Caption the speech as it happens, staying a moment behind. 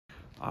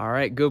All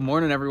right, good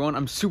morning, everyone.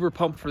 I'm super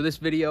pumped for this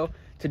video.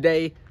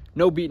 Today,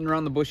 no beating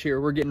around the bush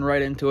here. We're getting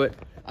right into it.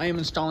 I am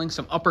installing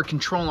some upper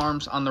control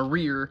arms on the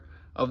rear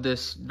of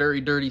this very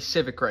dirty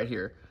Civic right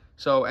here.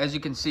 So as you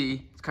can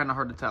see, it's kind of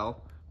hard to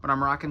tell, but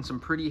I'm rocking some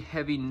pretty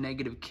heavy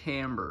negative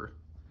camber.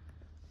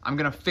 I'm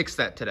gonna fix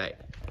that today.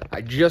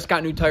 I just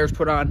got new tires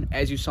put on,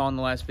 as you saw in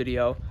the last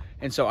video,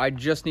 and so I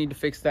just need to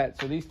fix that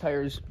so these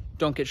tires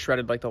don't get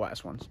shredded like the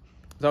last ones.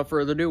 Without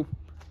further ado,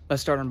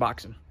 let's start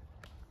unboxing.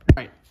 All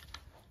right.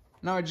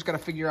 Now I just got to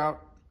figure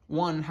out,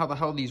 one, how the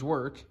hell these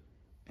work,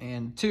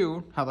 and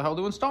two, how the hell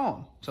to install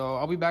them. So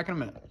I'll be back in a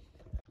minute.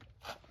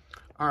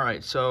 All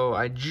right, so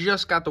I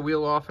just got the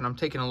wheel off, and I'm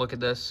taking a look at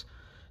this.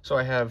 So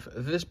I have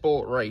this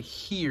bolt right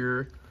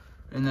here,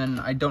 and then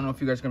I don't know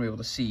if you guys are going to be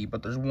able to see,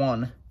 but there's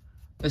one.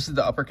 This is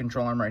the upper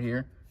control arm right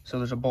here. So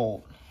there's a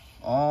bolt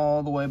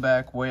all the way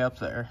back, way up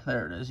there.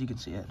 There it is. You can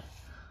see it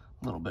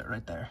a little bit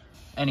right there.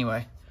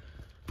 Anyway,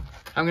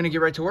 I'm going to get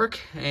right to work,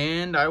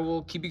 and I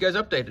will keep you guys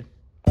updated.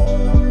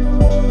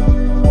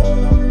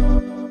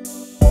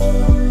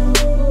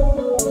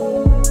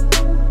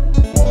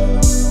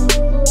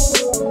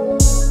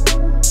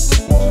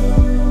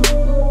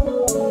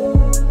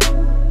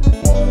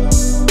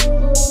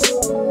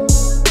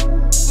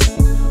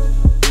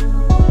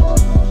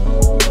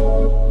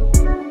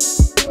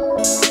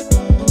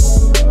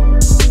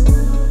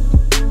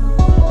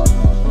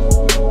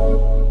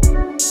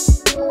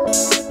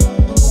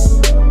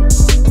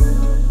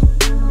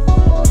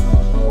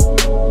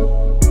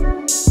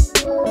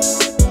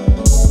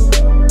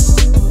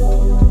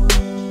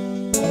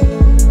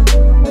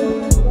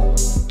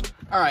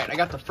 I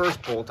got the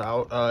first bolt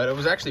out. It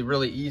was actually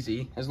really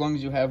easy. As long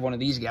as you have one of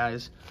these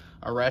guys,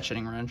 a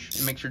ratcheting wrench,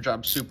 it makes your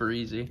job super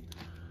easy.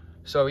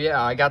 So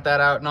yeah, I got that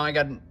out. Now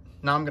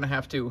I'm gonna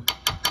have to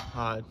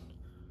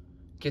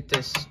get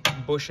this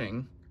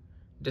bushing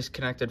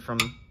disconnected from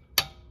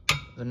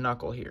the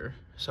knuckle here.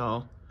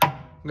 So I'm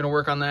gonna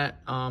work on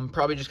that.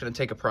 Probably just gonna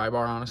take a pry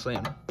bar, honestly,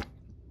 and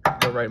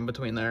go right in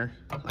between there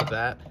like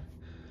that.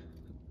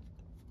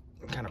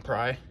 Kind of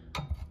pry.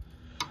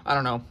 I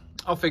don't know.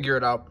 I'll figure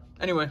it out.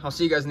 Anyway, I'll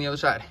see you guys on the other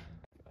side.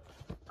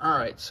 All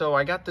right, so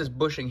I got this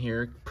bushing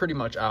here pretty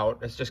much out.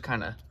 It's just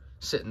kind of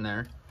sitting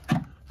there.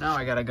 Now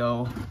I gotta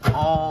go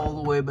all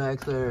the way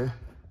back there.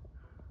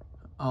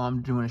 Oh,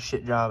 I'm doing a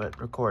shit job at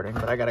recording,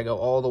 but I gotta go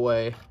all the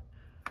way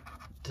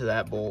to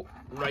that bolt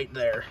right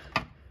there.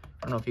 I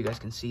don't know if you guys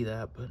can see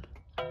that,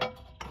 but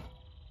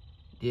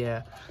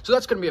yeah. So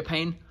that's gonna be a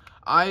pain.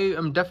 I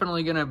am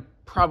definitely gonna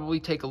probably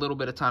take a little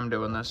bit of time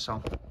doing this,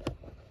 so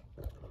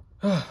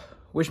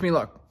wish me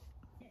luck.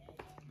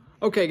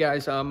 Okay,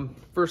 guys,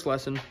 first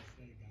lesson.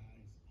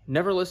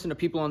 Never listen to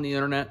people on the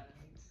internet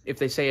if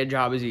they say a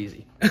job is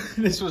easy.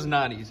 This was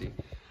not easy.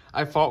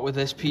 I fought with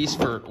this piece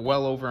for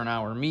well over an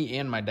hour, me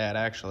and my dad,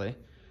 actually.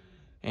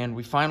 And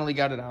we finally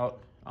got it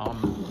out.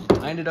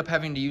 I ended up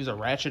having to use a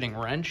ratcheting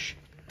wrench.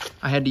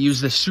 I had to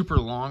use this super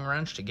long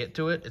wrench to get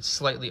to it. It's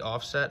slightly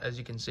offset, as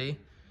you can see,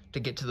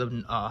 to get to the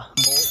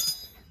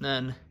bolt.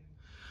 Then,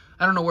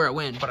 I don't know where it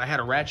went, but I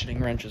had a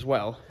ratcheting wrench as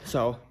well.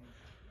 So,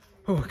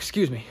 oh,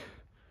 excuse me.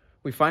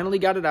 We finally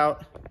got it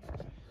out.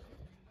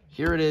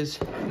 Here it is,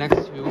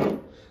 next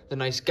to the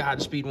nice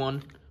Godspeed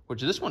one,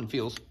 which this one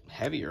feels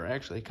heavier,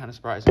 actually, kind of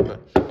surprising. But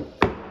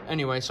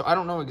anyway, so I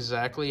don't know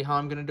exactly how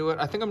I'm going to do it.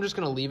 I think I'm just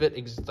going to leave it,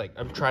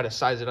 I'm trying to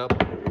size it up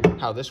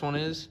how this one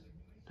is,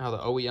 how the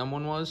OEM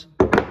one was,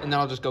 and then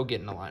I'll just go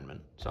get an alignment.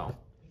 So,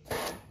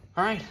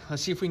 all right,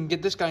 let's see if we can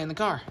get this guy in the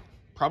car.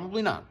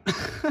 Probably not.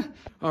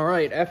 All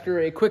right, after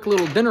a quick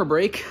little dinner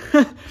break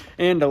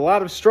and a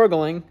lot of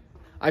struggling,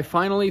 I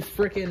finally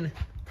freaking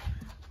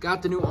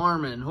got the new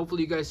arm in.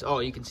 Hopefully you guys, oh,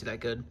 you can see that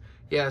good.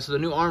 Yeah, so the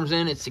new arm's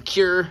in, it's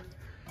secure,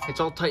 it's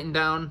all tightened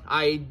down.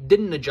 I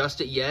didn't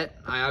adjust it yet.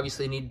 I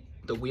obviously need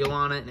the wheel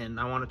on it, and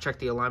I want to check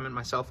the alignment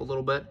myself a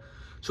little bit.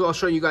 So I'll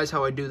show you guys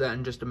how I do that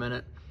in just a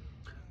minute.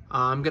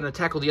 I'm gonna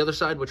tackle the other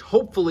side, which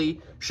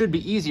hopefully should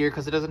be easier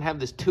because it doesn't have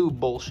this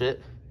tube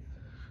bullshit.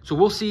 So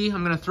we'll see.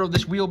 I'm gonna throw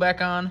this wheel back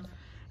on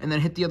and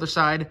then hit the other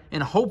side,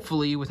 and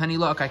hopefully, with any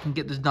luck, I can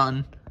get this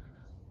done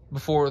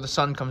before the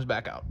sun comes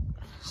back out.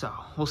 So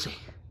we'll see.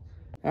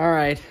 All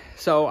right,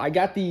 so I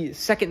got the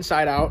second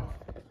side out.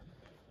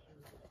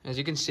 As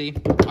you can see,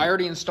 I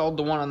already installed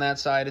the one on that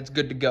side. It's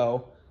good to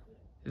go.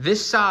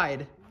 This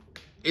side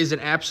is an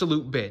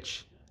absolute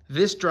bitch.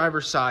 This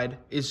driver's side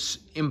is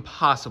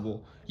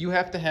impossible. You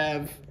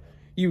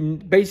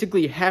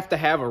basically have to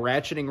have a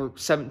ratcheting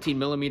 17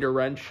 millimeter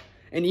wrench,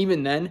 and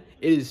even then,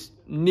 it is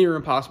near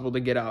impossible to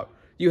get out.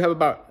 You have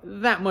about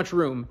that much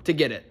room to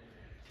get it.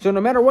 So no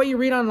matter what you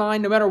read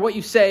online, no matter what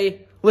you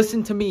say,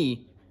 listen to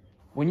me.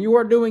 When you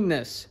are doing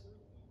this,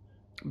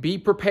 be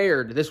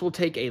prepared. This will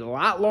take a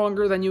lot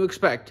longer than you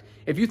expect.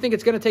 If you think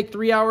it's going to take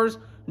 3 hours,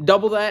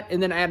 double that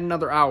and then add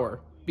another hour,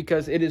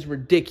 because it is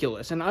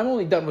ridiculous. And I'm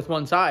only done with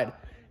one side,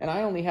 and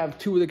I only have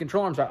two of the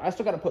control arms out. I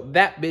still got to put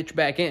that bitch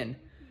back in.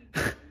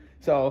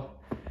 So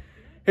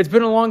it's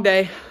been a long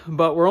day,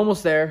 but we're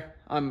almost there.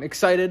 I'm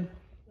excited.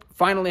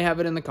 Finally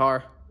have it in the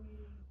car.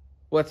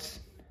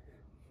 Let's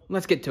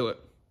get to it.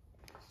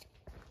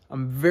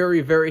 I'm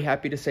very, very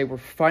happy to say we're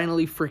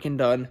finally freaking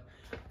done.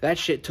 That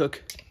shit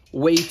took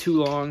way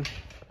too long.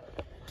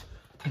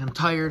 And I'm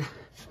tired,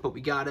 but we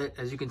got it.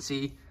 As you can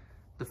see,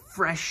 the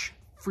fresh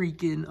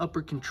freaking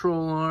upper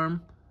control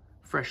arm.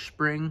 Fresh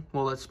spring.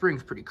 Well, that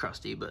spring's pretty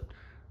crusty, but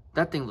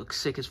that thing looks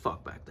sick as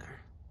fuck back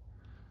there.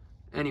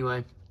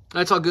 Anyway,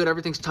 that's all good.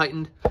 Everything's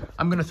tightened.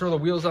 I'm going to throw the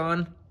wheels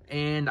on,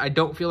 and I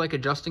don't feel like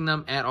adjusting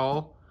them at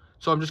all.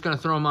 So I'm just going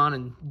to throw them on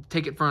and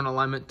take it for an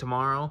alignment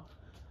tomorrow.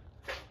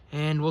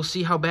 And we'll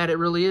see how bad it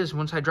really is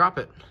once I drop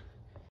it.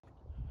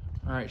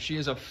 All right, she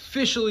is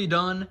officially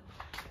done.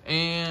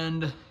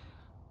 And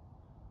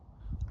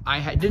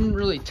I didn't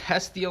really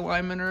test the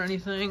alignment or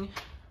anything.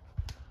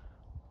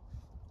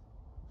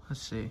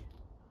 Let's see.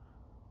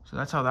 So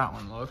that's how that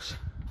one looks.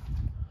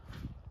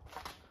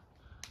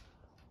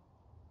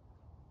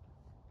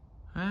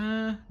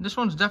 This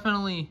one's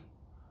definitely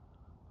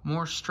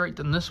more straight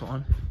than this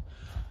one.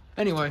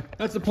 Anyway,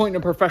 that's the point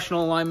of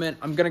professional alignment.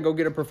 I'm going to go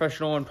get a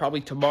professional one probably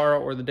tomorrow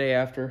or the day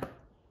after.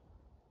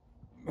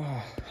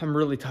 Oh, I'm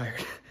really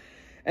tired.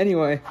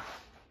 Anyway,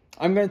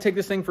 I'm going to take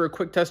this thing for a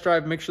quick test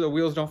drive, make sure the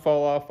wheels don't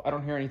fall off, I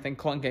don't hear anything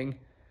clunking, and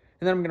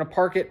then I'm going to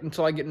park it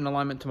until I get an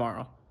alignment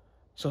tomorrow.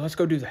 So let's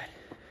go do that.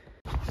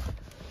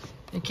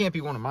 It can't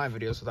be one of my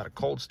videos without a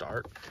cold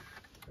start.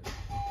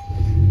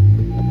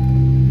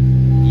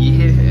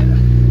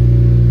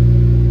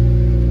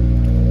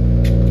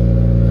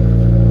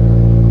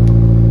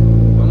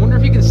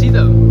 See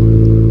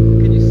them?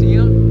 Can you see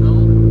them?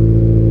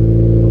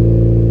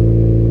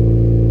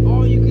 No?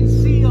 Oh, you can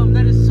see them.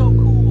 That is so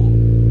cool.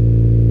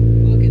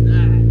 Look at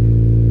that.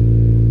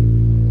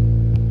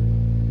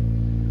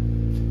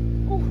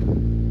 Ooh.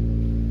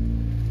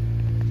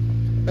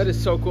 That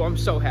is so cool. I'm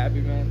so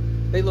happy,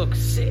 man. They look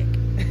sick.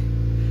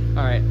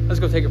 All right, let's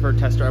go take it for a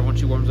test drive once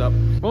she warms up.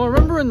 Well,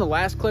 remember in the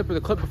last clip or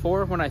the clip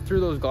before when I threw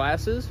those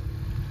glasses?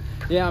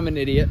 Yeah, I'm an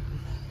idiot.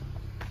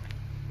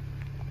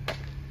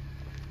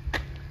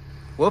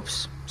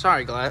 Whoops,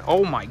 sorry glass.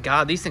 Oh my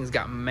God, these things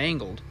got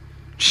mangled.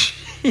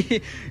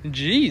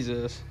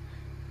 Jesus.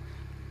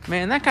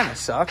 Man, that kind of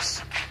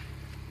sucks.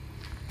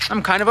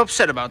 I'm kind of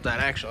upset about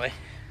that, actually.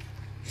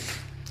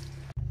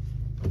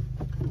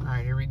 All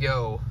right, here we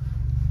go.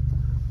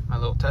 My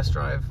little test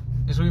drive.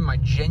 This will be my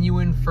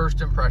genuine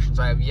first impressions.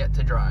 I have yet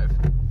to drive.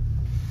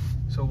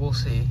 So we'll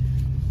see.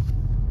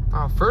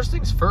 First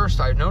things first,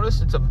 I've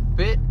noticed it's a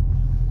bit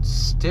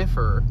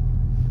stiffer.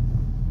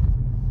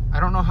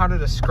 I don't know how to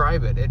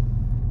describe it.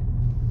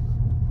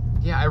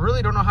 Yeah, I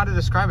really don't know how to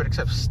describe it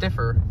except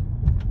stiffer.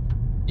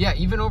 Yeah,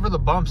 even over the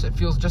bumps, it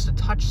feels just a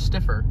touch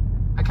stiffer.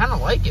 I kind of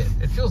like it.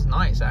 It feels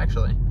nice,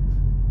 actually.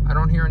 I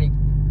don't hear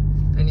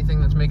anything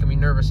that's making me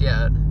nervous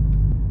yet.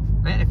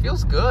 Man, it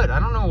feels good.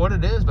 I don't know what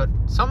it is, but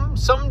some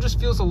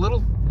just feels a little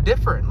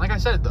different. Like I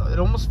said, though, it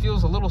almost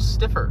feels a little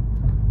stiffer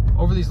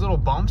over these little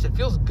bumps. It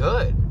feels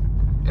good.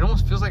 It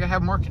almost feels like I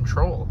have more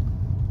control.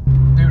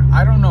 Dude,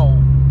 I don't know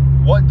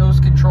what those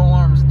control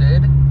arms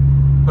did,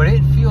 but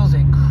it feels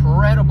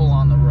incredible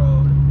on the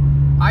road.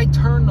 I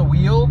turn the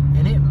wheel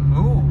and it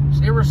moves.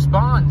 It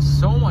responds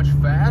so much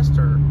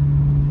faster.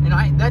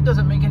 And that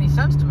doesn't make any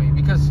sense to me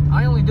because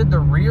I only did the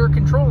rear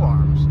control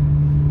arms.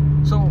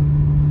 So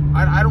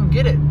I don't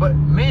get it, but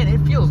man, it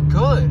feels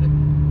good.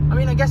 I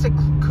mean, I guess it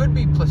could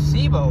be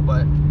placebo,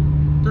 but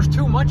there's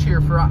too much here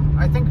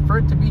I think for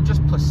it to be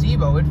just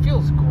placebo. It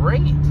feels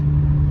great.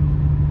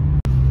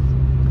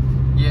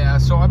 Yeah,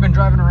 so I've been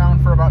driving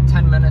around for about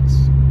 10 minutes.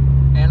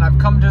 And I've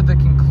come to the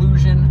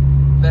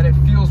conclusion that it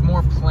feels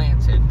more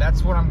planted.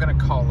 That's what I'm going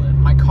to call it.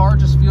 My car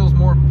just feels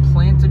more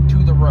planted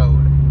to the road.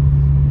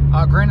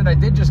 Granted, I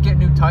did just get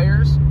new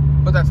tires,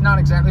 but that's not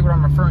exactly what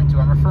I'm referring to.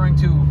 I'm referring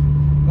to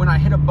when I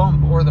hit a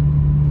bump or the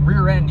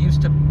rear end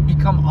used to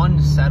become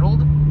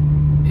unsettled,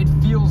 it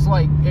feels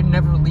like it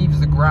never leaves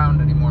the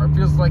ground anymore. It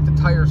feels like the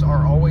tires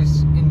are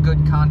always in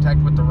good contact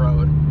with the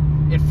road.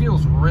 It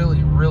feels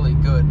really, really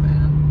good,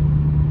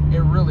 man. It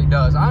really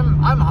does.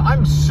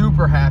 I'm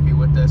super happy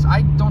with this.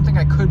 I don't think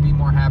I could be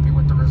more happy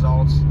with the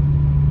results.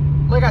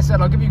 Like I said,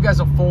 I'll give you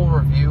guys a full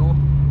review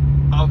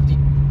of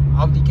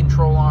the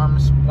control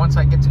arms once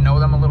I get to know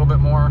them a little bit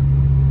more.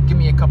 Give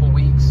me a couple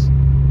weeks,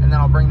 and then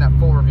I'll bring that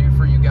full review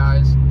for you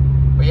guys.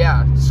 But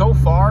yeah, so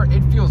far,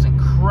 it feels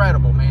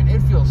incredible, man.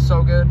 It feels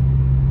so good.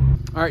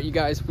 All right, you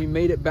guys, we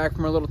made it back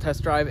from our little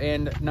test drive,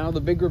 and now the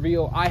big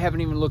reveal. I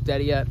haven't even looked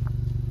at it yet.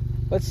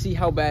 Let's see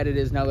how bad it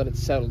is now that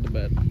it's settled a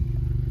bit.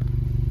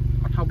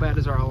 How bad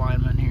is our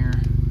alignment here?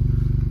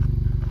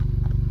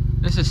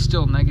 This is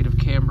still negative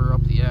camber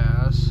up the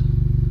ass.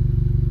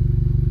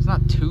 It's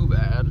not too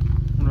bad.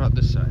 What about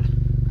this side?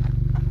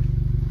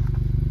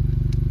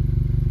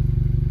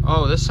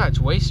 Oh, this side's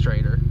way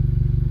straighter.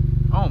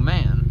 Oh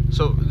man.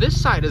 So this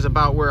side is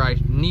about where I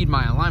need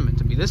my alignment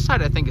to be. This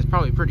side I think is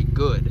probably pretty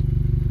good.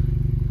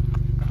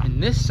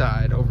 And this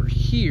side over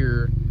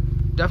here,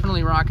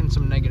 definitely rocking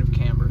some negative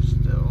camber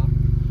still.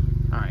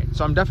 Alright,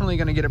 so I'm definitely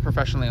going to get it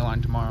professionally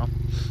aligned tomorrow.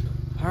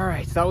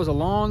 Alright, so that was a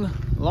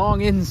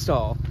long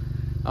install.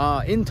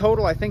 In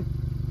total, I think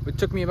it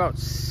took me about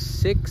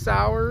 6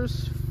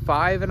 hours,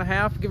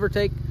 5.5, give or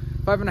take,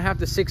 5.5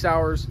 to 6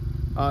 hours.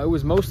 It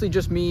was mostly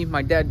just me.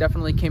 My dad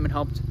definitely came and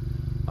helped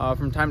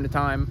from time to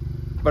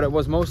time, but it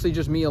was mostly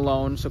just me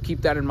alone, so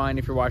keep that in mind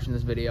if you're watching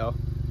this video.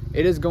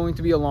 It is going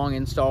to be a long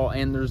install,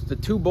 and there's the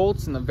 2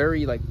 bolts in the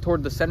very,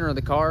 toward the center of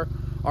the car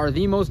are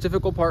the most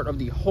difficult part of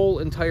the whole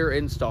entire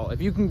install.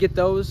 If you can get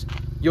those,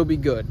 you'll be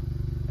good.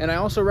 And I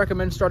also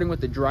recommend starting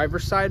with the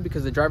driver's side,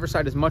 because the driver's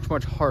side is much,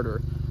 much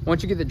harder.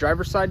 Once you get the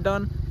driver's side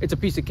done, it's a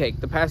piece of cake.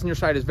 The passenger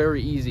side is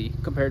very easy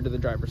compared to the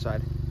driver's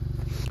side.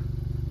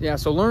 Yeah,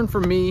 so learn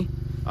from me.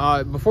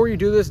 Before you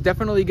do this,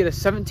 definitely get a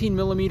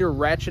 17mm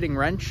ratcheting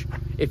wrench.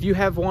 If you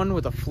have one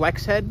with a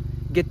flex head,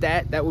 get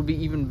that. That would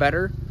be even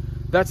better.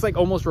 That's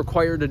almost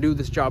required to do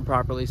this job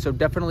properly, so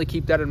definitely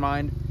keep that in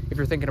mind if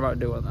you're thinking about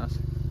doing this.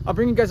 I'll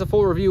bring you guys a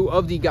full review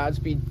of the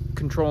Godspeed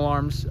control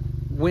arms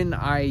when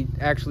I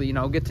actually,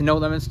 get to know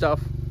them and stuff.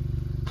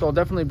 So I'll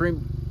definitely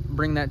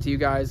bring that to you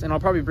guys, and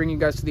I'll probably bring you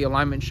guys to the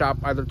alignment shop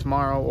either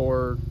tomorrow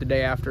or the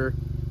day after,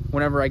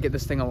 whenever I get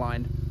this thing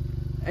aligned.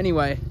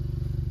 Anyway,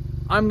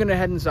 I'm gonna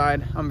head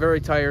inside. I'm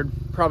very tired.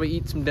 Probably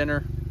eat some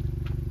dinner.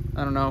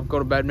 I don't know, go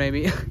to bed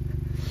maybe.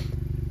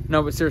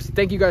 No, but seriously,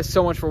 thank you guys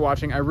so much for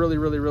watching. I really,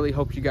 really, really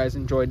hope you guys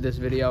enjoyed this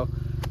video.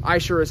 I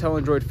sure as hell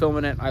enjoyed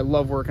filming it. I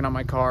love working on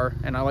my car,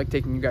 and I like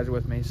taking you guys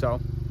with me. So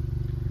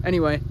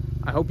anyway,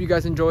 I hope you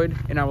guys enjoyed,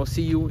 and I will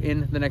see you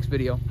in the next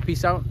video.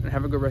 Peace out, and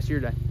have a good rest of your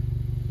day.